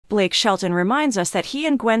Blake Shelton reminds us that he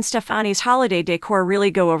and Gwen Stefani's holiday decor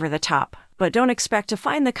really go over the top. But don't expect to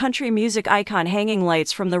find the country music icon hanging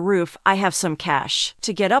lights from the roof. I have some cash.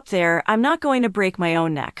 To get up there, I'm not going to break my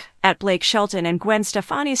own neck. At Blake Shelton and Gwen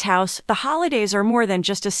Stefani's house, the holidays are more than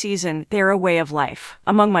just a season, they're a way of life.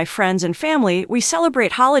 Among my friends and family, we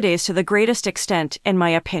celebrate holidays to the greatest extent, in my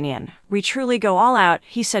opinion. We truly go all out,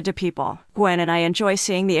 he said to People. Gwen and I enjoy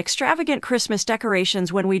seeing the extravagant Christmas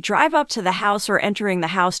decorations when we drive up to the house or entering the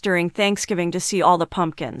house during Thanksgiving to see all the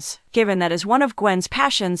pumpkins. Given that is one of Gwen's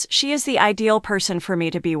passions, she is the ideal person for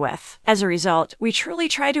me to be with. As a result, we truly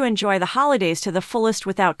try to enjoy the holidays to the fullest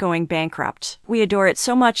without going bankrupt. We adore it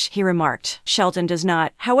so much, he remarked. Shelton does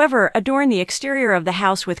not, however, adorn the exterior of the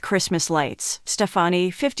house with Christmas lights.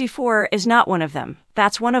 Stefani, 54, is not one of them.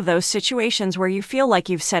 That's one of those situations where you feel like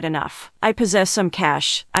you've said enough. I possess some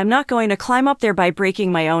cash. I'm not going to climb up there by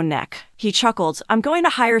breaking my own neck. He chuckled. I'm going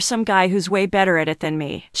to hire some guy who's way better at it than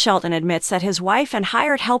me. Shelton admits that his wife and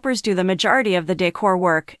hired helpers do the majority of the decor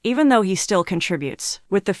work, even though he still contributes.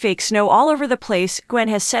 With the fake snow all over the place, Gwen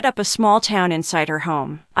has set up a small town inside her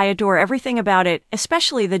home. I adore everything about it,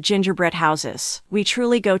 especially the gingerbread houses. We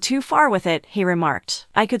truly go too far with it, he remarked.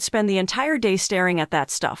 I could spend the entire day staring at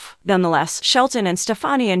that stuff. Nonetheless, Shelton and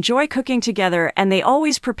Stefani enjoy cooking together, and they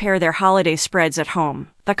always prepare their holiday spreads at home.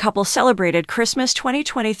 The couple celebrated Christmas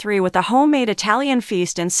 2023 with a homemade Italian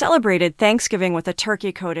feast and celebrated Thanksgiving with a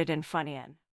turkey coated in Funyun.